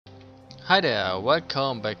Hi there,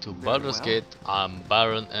 welcome back to Baldur's well. Gate. I'm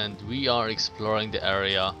Baron and we are exploring the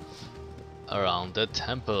area around the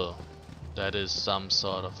temple. That is some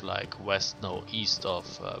sort of like east of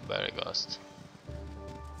Beregost.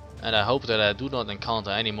 And I hope that I do not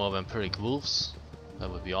encounter any more vampiric wolves. That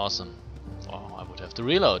would be awesome. Well, I would have to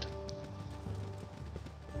reload.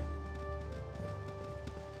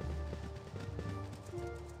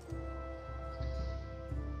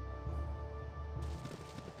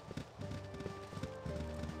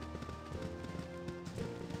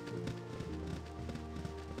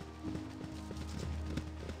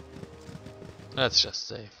 Let's just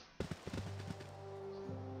save.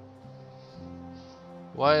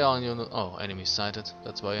 Why aren't you not— oh, enemy sighted.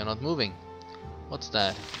 That's why you're not moving. What's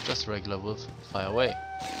that? Just a regular wolf. Fire away.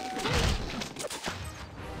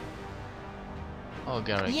 Oh,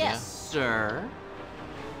 Garrick, Yes, sir.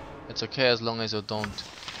 It's okay as long as you don't—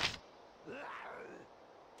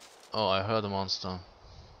 oh, I heard a monster.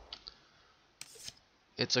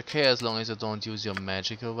 It's okay as long as you don't use your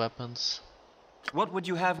magical weapons. What would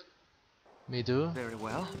you have? Me do? Very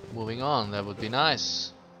well. Moving on, that would be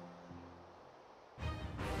nice.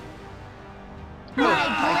 My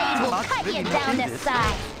blade will cut you down the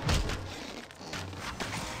side.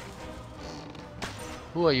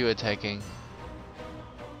 Who are you attacking?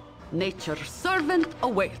 Nature's servant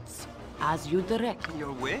awaits, as you direct.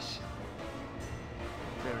 Your wish?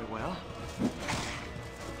 Very well.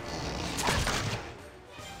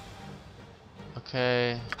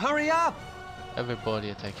 Okay, Hurry up! everybody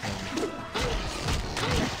attack him.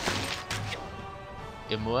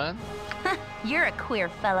 Imuan? You're a queer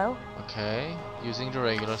fellow. Okay, using the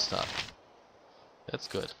regular stuff. That's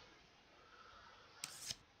good.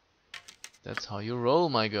 That's how you roll,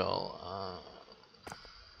 my girl.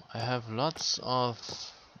 I have lots of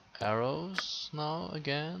arrows now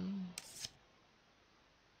again.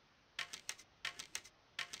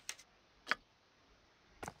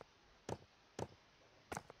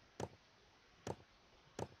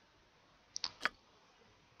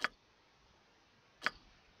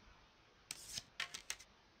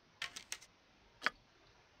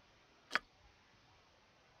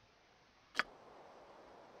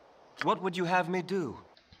 What would you have me do?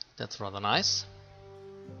 That's rather nice.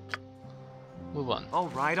 Move on. All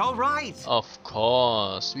right, all right. Of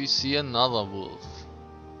course, we see another wolf.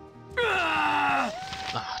 Ah,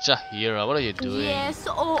 Jahira, what are you doing? Yes,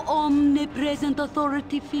 O omnipresent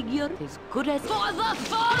authority figure, as good as for the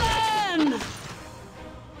fallen!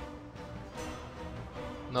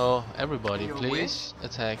 No, everybody, Your please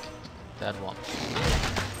attack that one.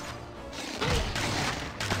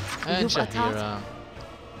 And You've Jahira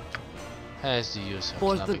has to use her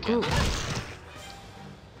For club the again. group.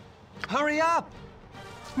 Hurry up!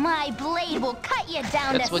 My blade will cut you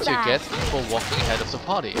down That's the what you side. get for walking ahead of the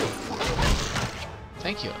party.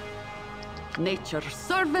 Thank you. Nature's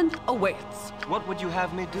servant awaits. What would you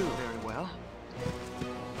have me do? Very well.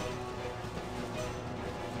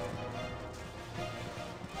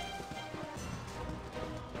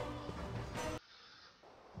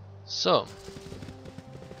 So,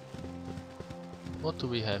 what do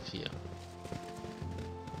we have here?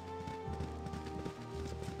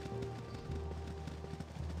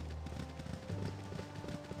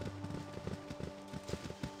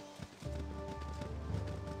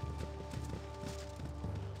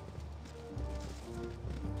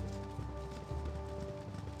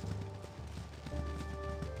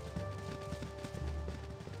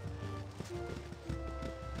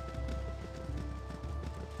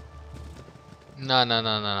 No, no,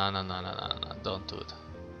 no, no, no, no, no, no, no, no, don't do it.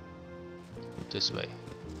 This way.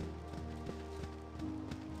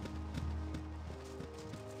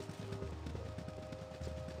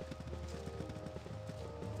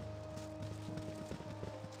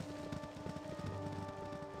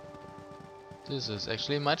 This is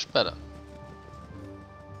actually much better.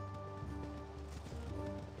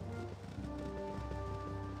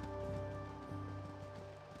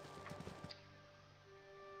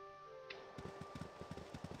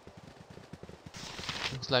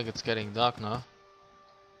 Looks like it's getting dark now.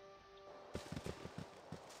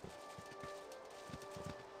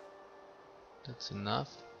 That's enough.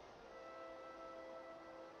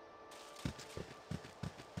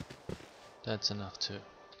 That's enough too.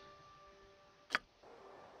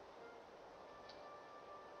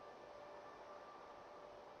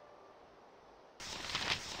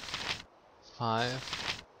 Five.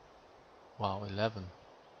 Wow, 11.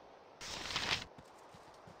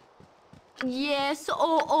 Yes,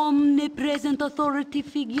 O omnipresent authority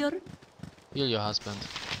figure. Heal your husband.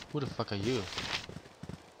 Who the fuck are you?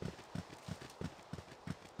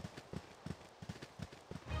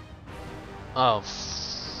 Oh,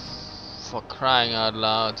 for crying out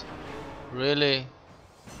loud. Really?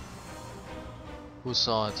 Who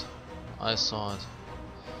saw it? I saw it.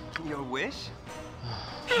 Your wish?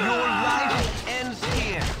 Your life ends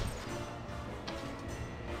here.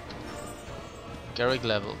 Garrick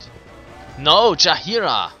leveled. No,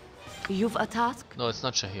 Jahira! You've a task? No, it's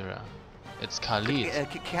not Jahira. It's Khalid.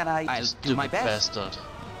 Can I? You stupid bastard.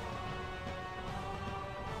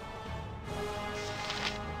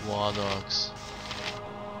 War dogs.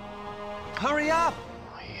 Hurry up!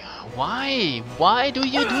 Why? Why do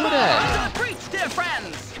you do that? Preach, dear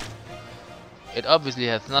friends! It obviously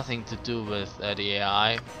has nothing to do with the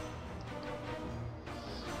AI.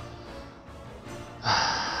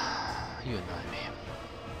 You annoy me.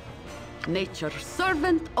 Nature's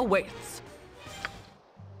servant awaits.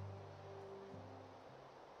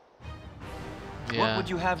 Yeah, would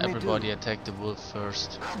you have me do? everybody attack the wolf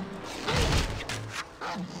first.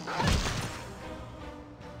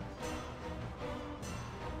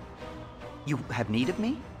 You have need of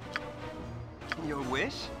me? Your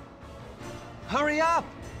wish? Hurry up!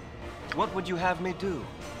 What would you have me do?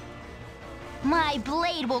 My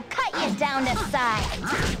blade will cut you down to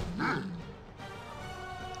size.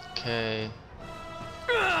 Okay.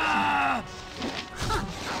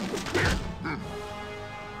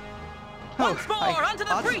 Once more, onto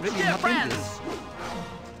the breach, really dear not friends! into this.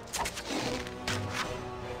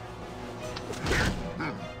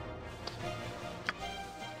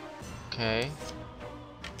 Okay.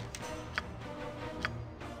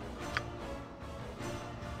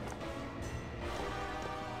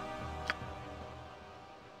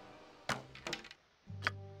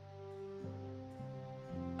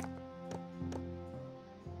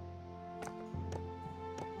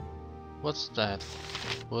 What's that?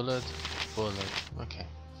 Bullet, bullet. Okay.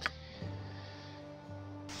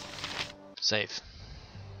 Save.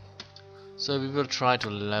 So we will try to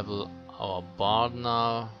level our bard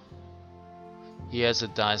now. He has a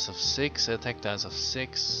dice of 6, attack dice of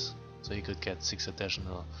 6, so he could get 6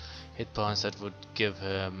 additional hit points. That would give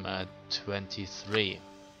him 23.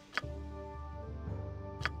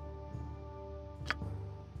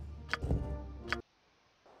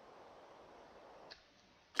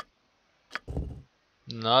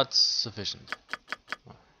 Not sufficient.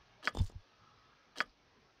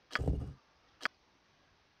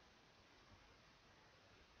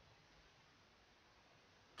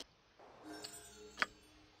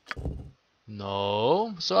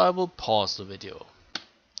 No, so I will pause the video.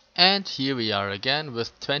 And here we are again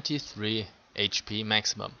with 23 HP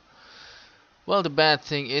maximum. Well, the bad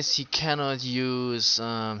thing is he cannot use,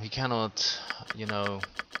 he cannot, you know,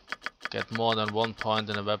 get more than 1 point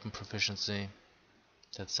in a weapon proficiency.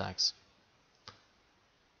 That sucks.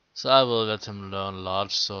 So I will let him learn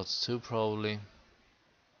large swords too, probably.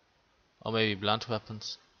 Or maybe blunt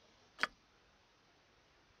weapons.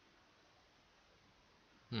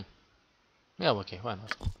 Yeah, okay, why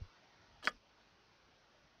not?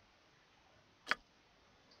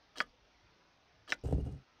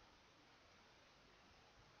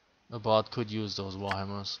 A bard could use those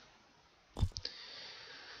warhammers.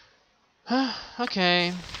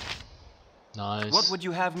 Okay. Nice. What would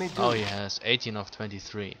you have me do? Oh, he has 18 of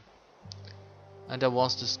 23. And there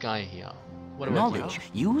was this guy here. What about you? Knowledge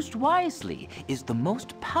used wisely is the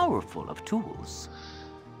most powerful of tools.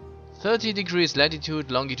 30 degrees latitude,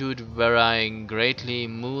 longitude varying greatly,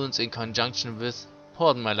 moons in conjunction with.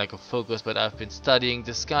 Pardon my lack of focus, but I've been studying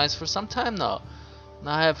the skies for some time now.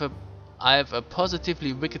 I have a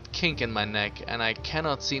positively wicked kink in my neck, and I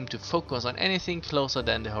cannot seem to focus on anything closer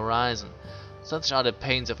than the horizon. Such are the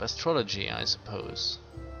pains of astrology, I suppose.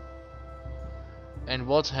 And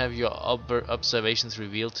what have your observations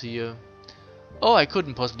revealed to you? Oh, I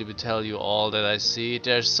couldn't possibly tell you all that I see.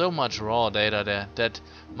 There's so much raw data there that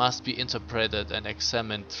must be interpreted and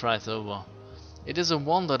examined thrice over. It is a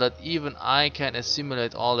wonder that even I can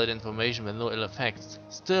assimilate all that information with no ill effects.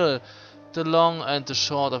 Still, the long and the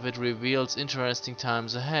short of it reveals interesting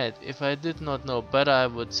times ahead. If I did not know better, I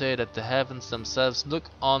would say that the heavens themselves look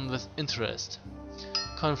on with interest.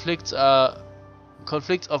 Conflicts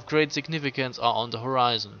of great significance are on the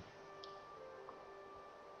horizon.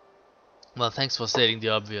 Well, thanks for stating the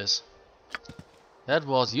obvious. That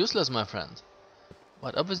was useless, my friend.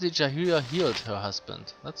 But obviously Jahira healed her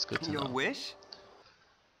husband. That's good to Your know. wish?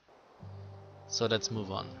 So let's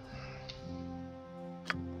move on.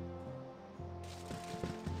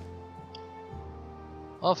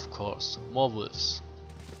 Of course, more wolves.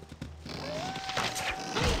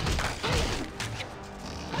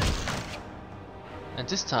 And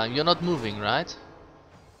this time you're not moving, right?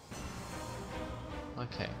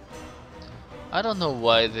 Okay. I don't know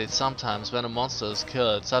why they sometimes, when a monster is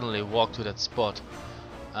killed, suddenly walk to that spot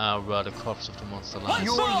where the corpse of the monster lies.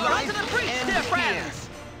 Your life ends here.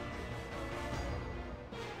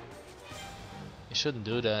 You shouldn't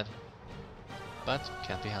do that, but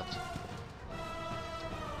can't be helped.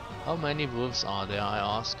 How many wolves are there, I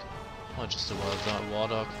ask? Or just a war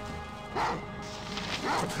dog?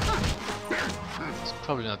 It's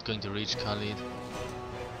probably not going to reach Khalid.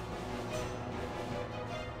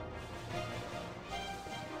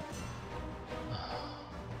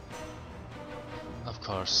 Of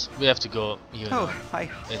course, we have to go, you know,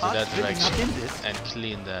 into that direction and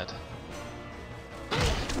clean that.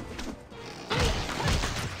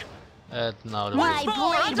 And now the My wolf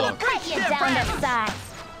blade will dog. cut you down to size.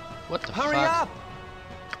 What the Hurry fuck? up!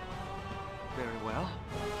 Very well.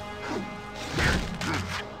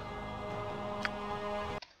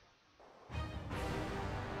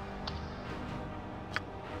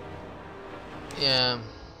 Yeah.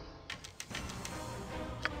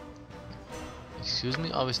 Excuse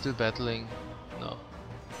me, are we still battling? No.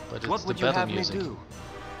 But it's What the would you battle have me music. do?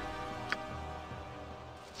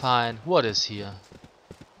 Fine, what is here?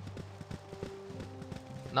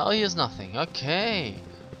 Now here's nothing, okay.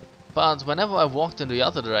 But whenever I walked in the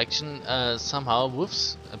other direction, somehow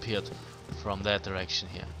wolves appeared from that direction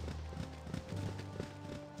here.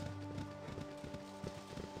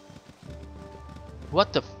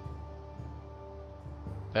 What the f—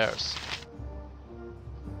 bears.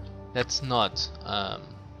 Let's not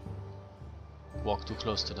walk too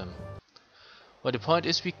close to them. But the point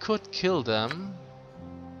is we could kill them.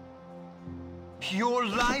 Your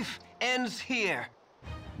life ends here.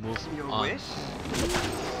 Move Your on. wish?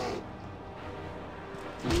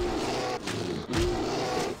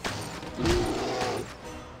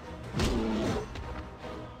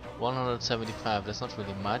 175, that's not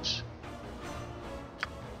really much.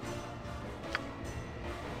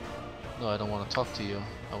 No, I don't want to talk to you.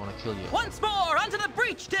 I want to kill you. Once more, onto the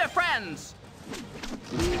breach, dear friends!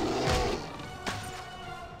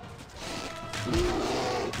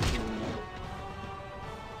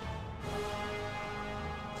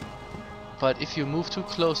 But if you move too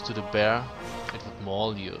close to the bear, it would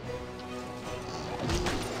maul you.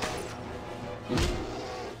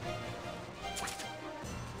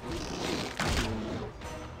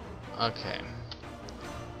 Okay.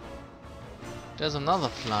 There's another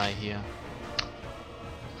fly here.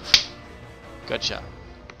 Gotcha.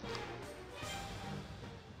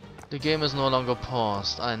 The game is no longer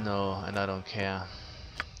paused, I know, and I don't care.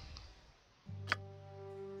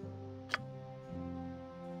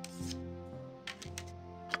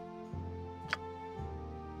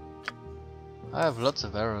 I have lots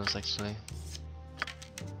of arrows actually.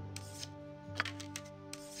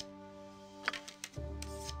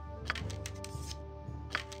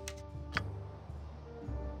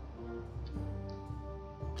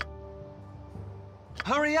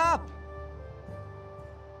 Hurry up!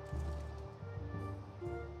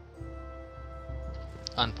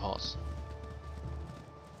 Unpause.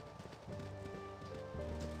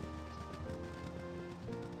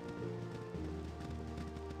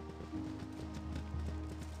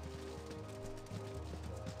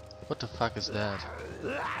 What the fuck is that?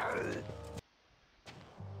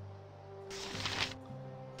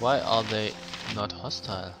 Why are they not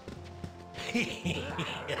hostile?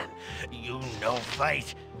 You no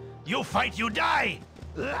fight. You fight, you die.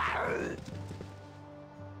 You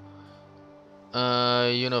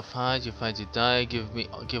know, fight, you die.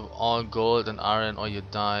 Give all gold and iron, or you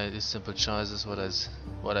die. This simple choice is what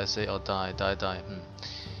I say, or die.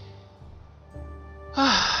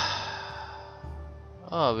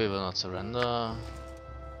 Oh, we will not surrender.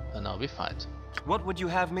 And now we fight. What would you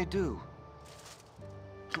have me do?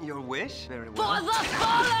 Your wish? Very For well. the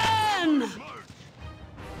fallen!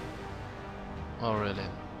 Oh, really?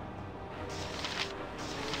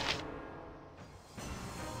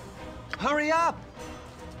 Hurry up!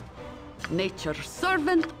 Nature's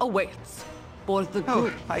servant awaits. For the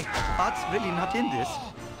good. My heart's really not in this.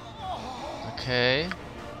 Okay.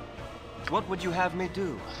 What would you have me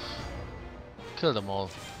do? Kill them all.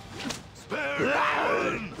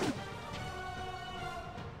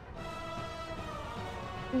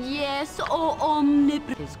 Yes, O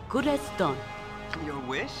omnipresent. As good as done. Your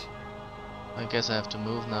wish? I guess I have to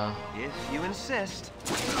move now. If you insist.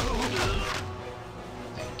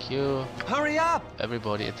 Thank you. Hurry up!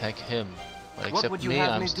 Everybody attack him. But What except would you me,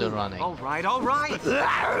 have I'm me still do? running. All right, all right.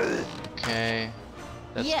 Okay.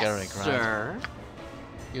 That's Yes, Garrick, right? sir.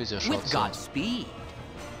 Use your short With sword. Godspeed.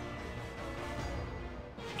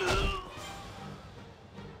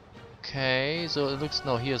 Okay, so it looks...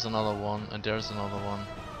 No, here's another one, and there's another one.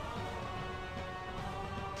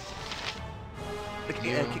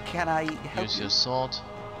 You Can I help use you? your sword.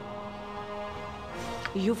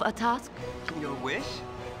 You've a task? Your wish?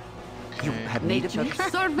 You Okay. have need of me?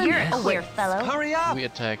 Nature's servant You're a queer awaits. fellow. Hurry up! We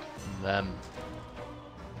attack them.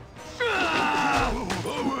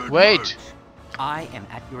 Forward Wait! march. I am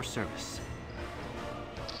at your service.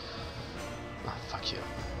 Oh, fuck you.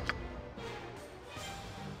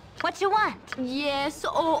 What you want? Yes,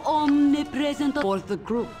 oh omnipresent for the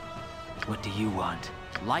group. What do you want?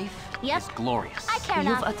 Life Yep. is glorious. I care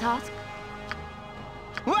You've not. a task?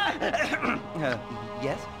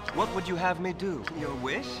 Yes? What would you have me do? Your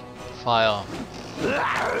wish? Fire.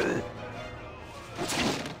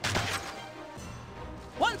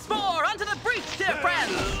 Once more, onto the breach, dear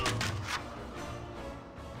friends!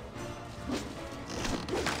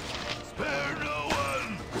 Spare no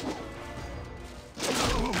one.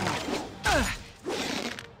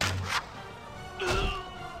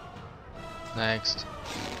 Next.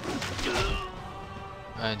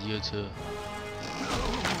 And you too.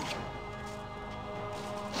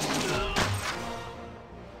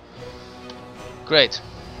 Great.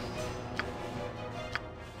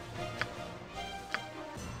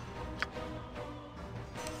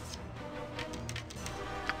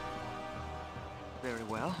 Very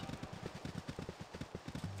well.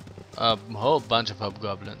 A whole bunch of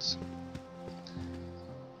hobgoblins.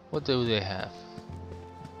 What do they have?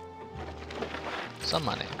 Some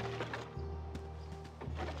money.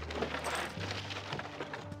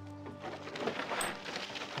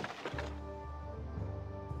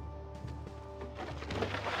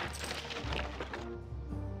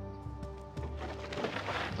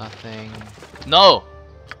 Nothing. No!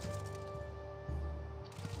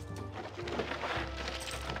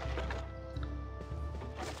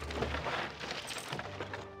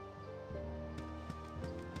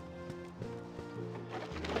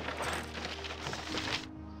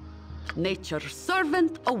 Nature's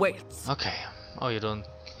servant awaits. Okay. Oh, you don't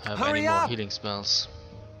have Hurry any more up! healing spells.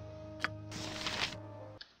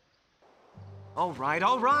 All right,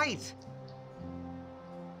 all right.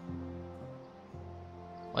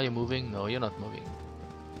 Are you moving? No, you're not moving.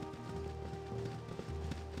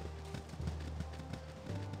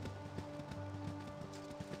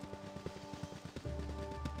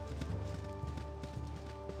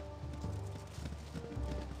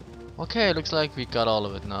 Okay, looks like we got all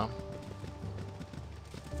of it now.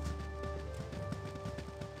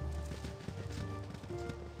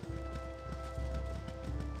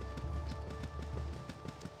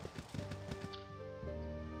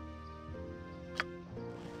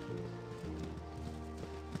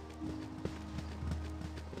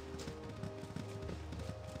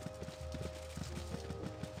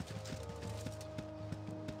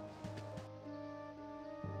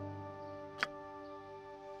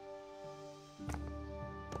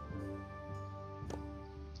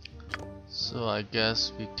 So I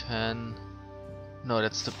guess we can... No,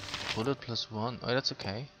 that's the bullet +1. Oh, that's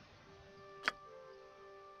okay.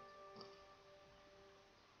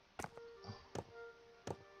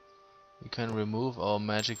 We can remove our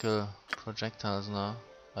magical projectiles now.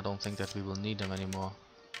 I don't think that we will need them anymore.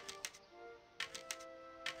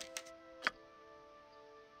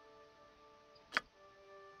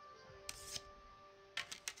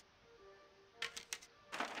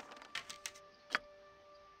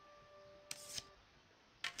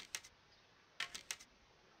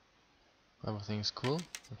 Everything's cool,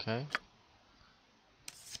 okay.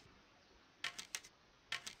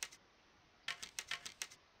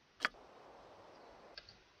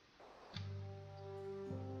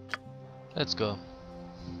 Let's go.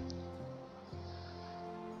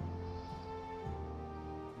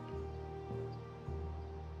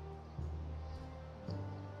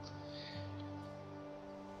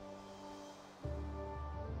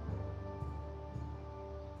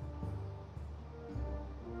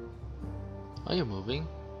 Are you moving?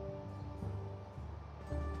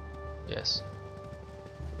 Yes.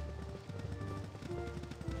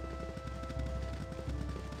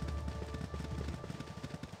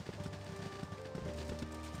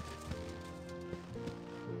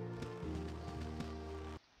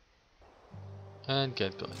 And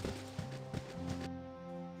get going.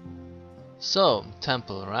 So,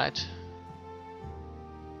 temple, right?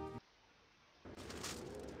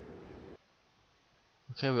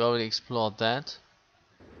 Okay, we already explored that.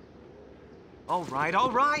 All right,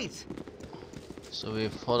 all right. So we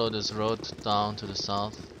follow this road down to the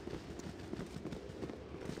south.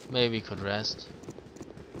 Maybe we could rest.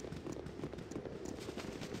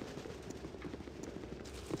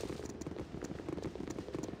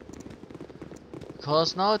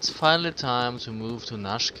 Because now it's finally time to move to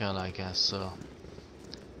Nashkel, I guess, so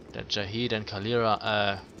Jahid and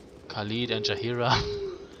Khalid and Jahira.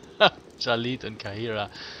 Jalid and Kahira.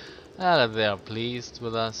 They are pleased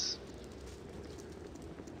with us.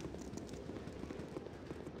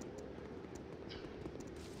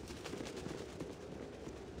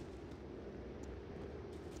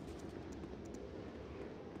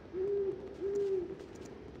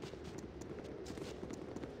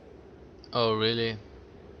 Oh really?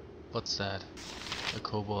 What's that? A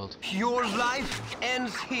kobold. Your life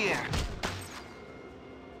ends here.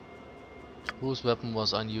 Whose weapon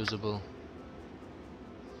was unusable?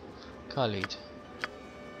 Khalid.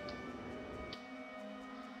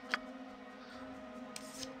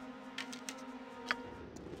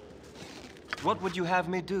 What would you have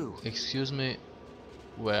me do? Excuse me.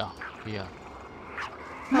 Where? Here.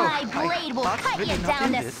 My blade will cut you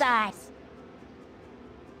down to size.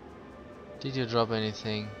 Did you drop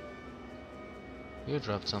anything? You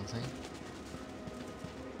dropped something.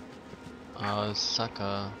 Oh,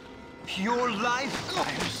 sucker. Your life.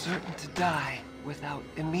 I am certain to die without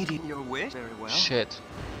immediate. Your wish. Very well. Shit.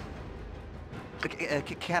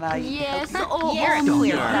 Can I? Yes, help you? you're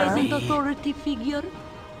clear. Omnipresent authority figure.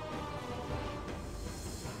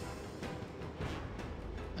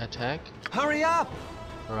 Attack. Hurry up.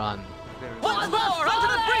 Run. Very well. Once more, onto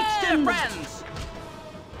the breach, dear friends!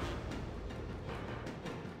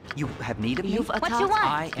 You have need of me? You've What attacked. you want?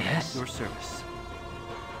 I am at your service.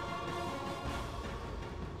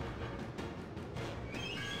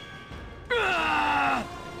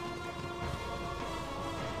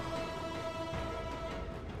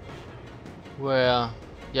 Where?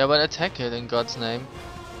 Yeah, but attack it in God's name.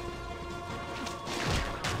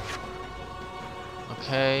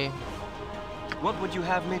 Okay. What would you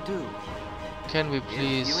have me do? Can we If you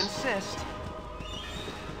please insist.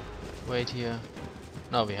 wait here?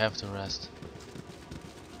 No, we have to rest.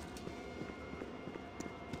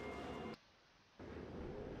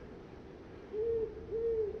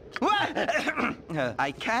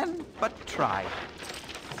 I can, but try.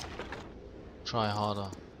 Try harder.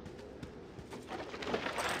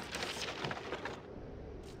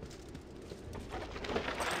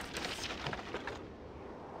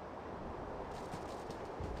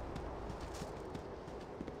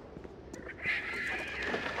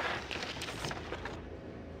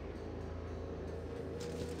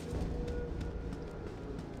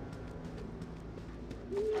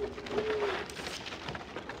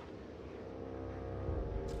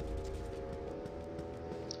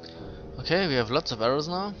 Okay, we have lots of arrows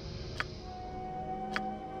now.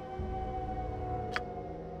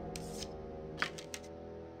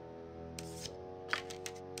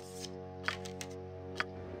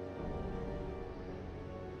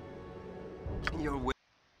 Your wish.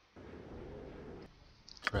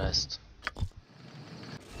 Rest.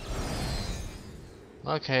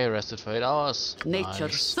 Okay, rested for 8 hours. Nature's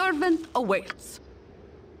Nice. servant awaits.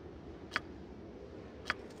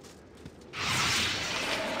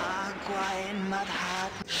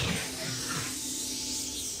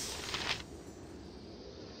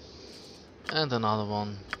 And another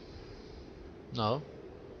one. No.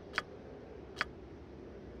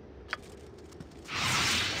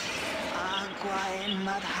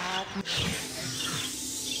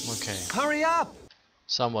 Okay, Hurry up.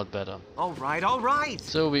 somewhat better. All right, all right.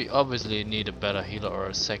 So we obviously need a better healer or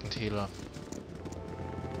a second healer.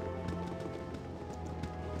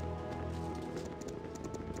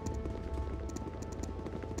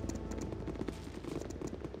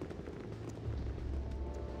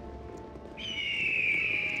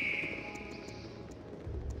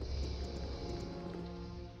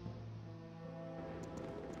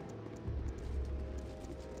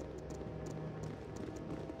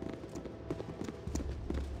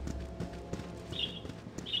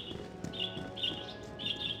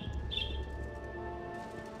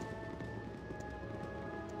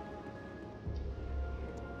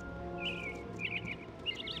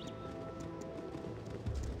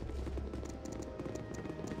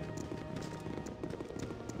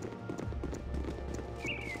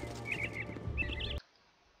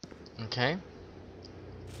 Okay.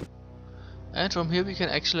 And from here we can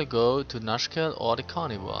actually go to Nashkel or the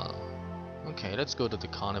carnival. Okay, let's go to the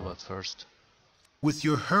carnival first. With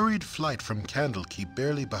your hurried flight from Candlekeep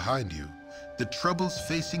barely behind you, the troubles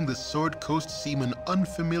facing the Sword Coast seem an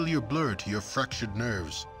unfamiliar blur to your fractured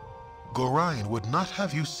nerves. Gorion would not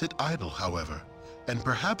have you sit idle, however, and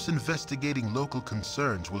perhaps investigating local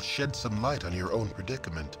concerns will shed some light on your own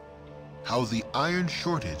predicament. How the iron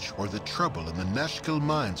shortage or the trouble in the Nashkel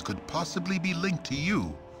mines could possibly be linked to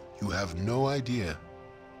you, you have no idea.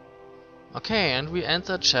 Okay, and we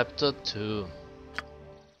enter chapter 2.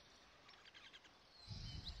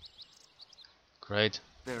 Great.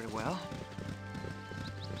 Very well.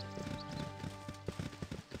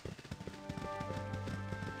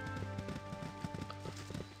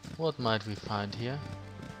 What might we find here?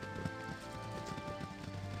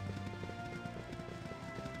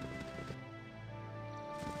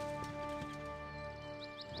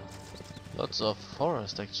 Lots of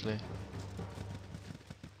forest actually.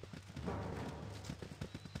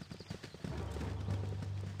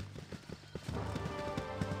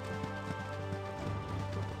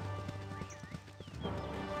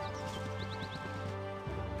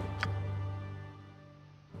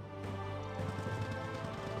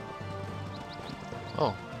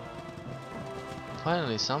 Oh,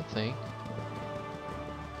 finally something.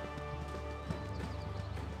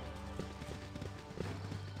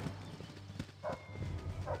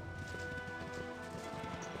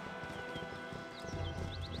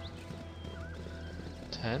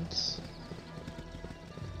 Tents.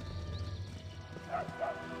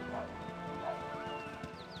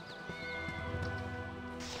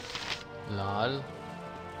 Lol.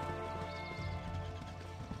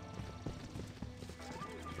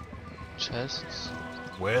 Chests.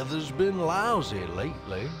 Weather's been lousy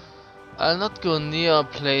lately. I'll not go near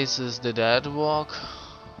places the dead walk.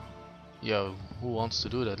 Yeah, who wants to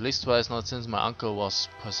do that? Leastwise not since my uncle was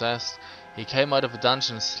possessed. He came out of a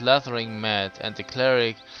dungeon slathering mad, and the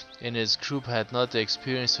cleric in his group had not the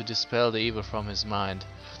experience to dispel the evil from his mind.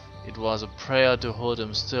 It was a prayer to hold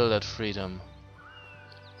him still at freedom.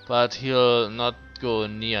 But he'll not go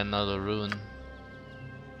near another ruin.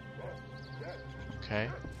 Okay,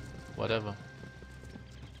 whatever.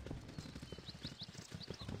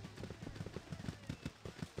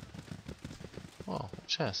 Oh,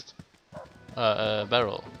 chest.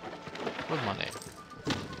 Barrel. With money.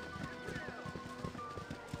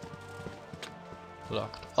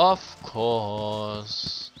 Locked. Of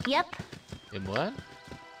course. Yep, Imran?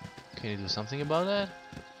 Can you do something about that?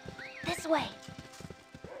 this way.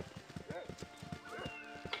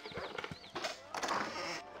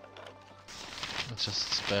 It's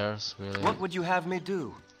just spares, really. What would you have me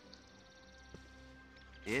do?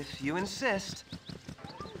 If you insist.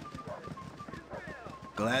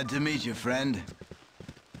 Glad to meet you, friend.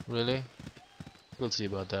 Really? We'll see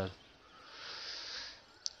about that.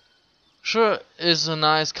 Sure is a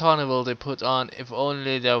nice carnival they put on, if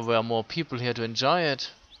only there were more people here to enjoy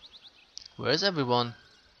it. Where is everyone?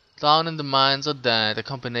 Down in the mines or dead, a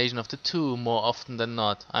combination of the two more often than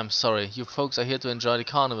not. I'm sorry, you folks are here to enjoy the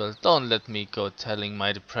carnival. Don't let me go telling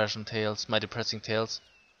my depressing tales.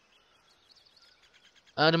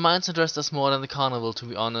 The mines interest us more than the carnival, to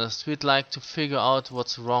be honest. We'd like to figure out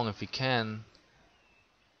what's wrong if we can.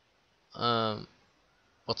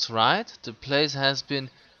 What's right? The place has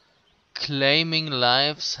been claiming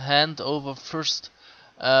lives hand over fist,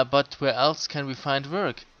 but where else can we find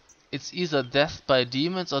work? It's either death by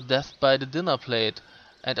demons or death by the dinner plate,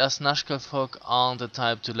 and us Nashkel folk aren't the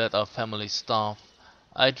type to let our families starve.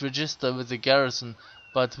 I'd register with the garrison,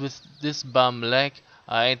 but with this bum leg,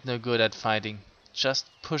 I ain't no good at fighting. Just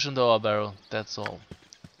pushing the ore barrel, that's all.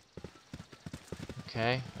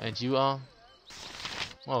 Okay, and you are?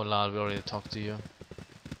 Oh lol, we already talked to you.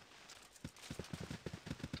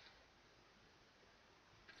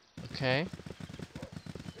 Okay.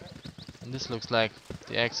 And this looks like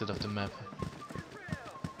the exit of the map.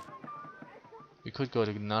 We could go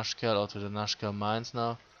to Nashkel or to the Nashkel mines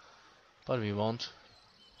now, but we won't.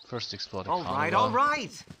 First explore the carnival. All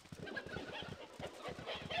right.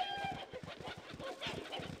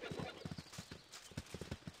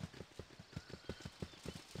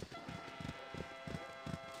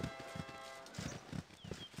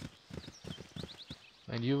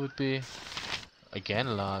 And you would be...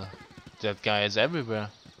 Again, lol. That guy is everywhere.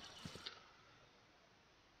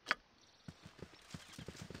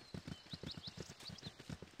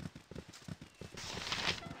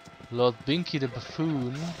 Lord Binky the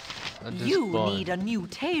buffoon. And this You boy. need a new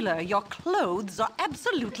tailor. Your clothes are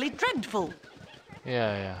absolutely dreadful.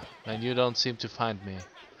 Yeah. And you don't seem to find me.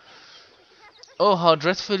 Oh, how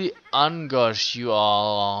dreadfully ungosh you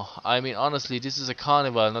are. I mean, honestly, this is a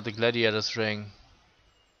carnival, not a gladiator's ring.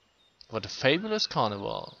 What a fabulous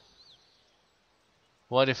carnival.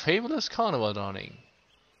 What a fabulous carnival, darling.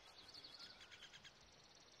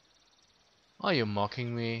 Are you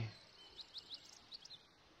mocking me?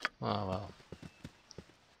 Oh well.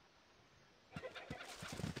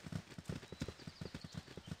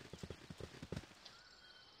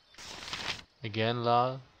 Again,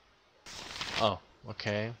 lol. Oh,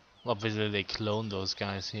 okay. Obviously they clone those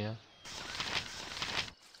guys here.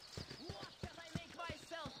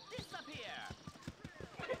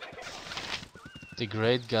 The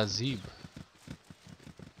Great Gazib.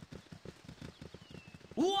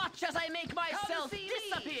 yourself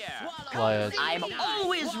disappear. Quiet. I'm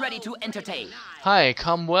always ready to entertain. Hi,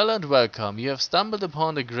 come well and welcome. You have stumbled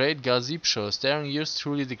upon the great Gazib show, starring yours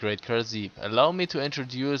truly, the great Gazib. Allow me to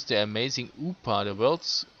introduce the amazing Upa, the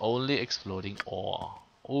world's only exploding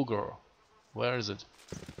ogre. Where is it?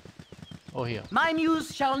 Oh, here. My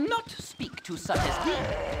muse shall not speak to such as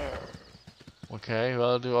thee. Okay,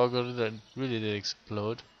 well, the ogre really did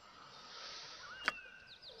explode.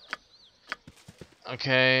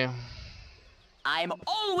 Okay. I'm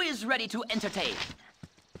always ready to entertain.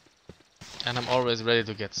 And I'm always ready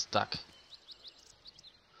to get stuck.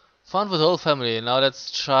 Fun with the whole family. Now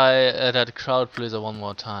let's try that crowd pleaser one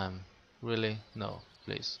more time. Really? No,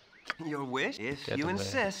 please. Your wish, if Get you away.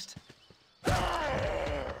 insist.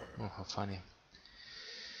 Oh, how funny.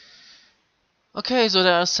 Okay, so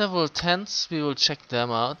there are several tents. We will check them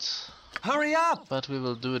out. Hurry up! But we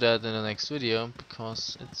will do that in the next video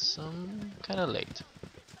because it's kinda late.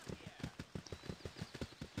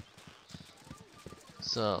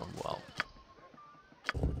 So, well.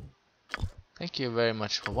 Thank you very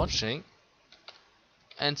much for watching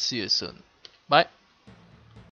and see you soon. Bye.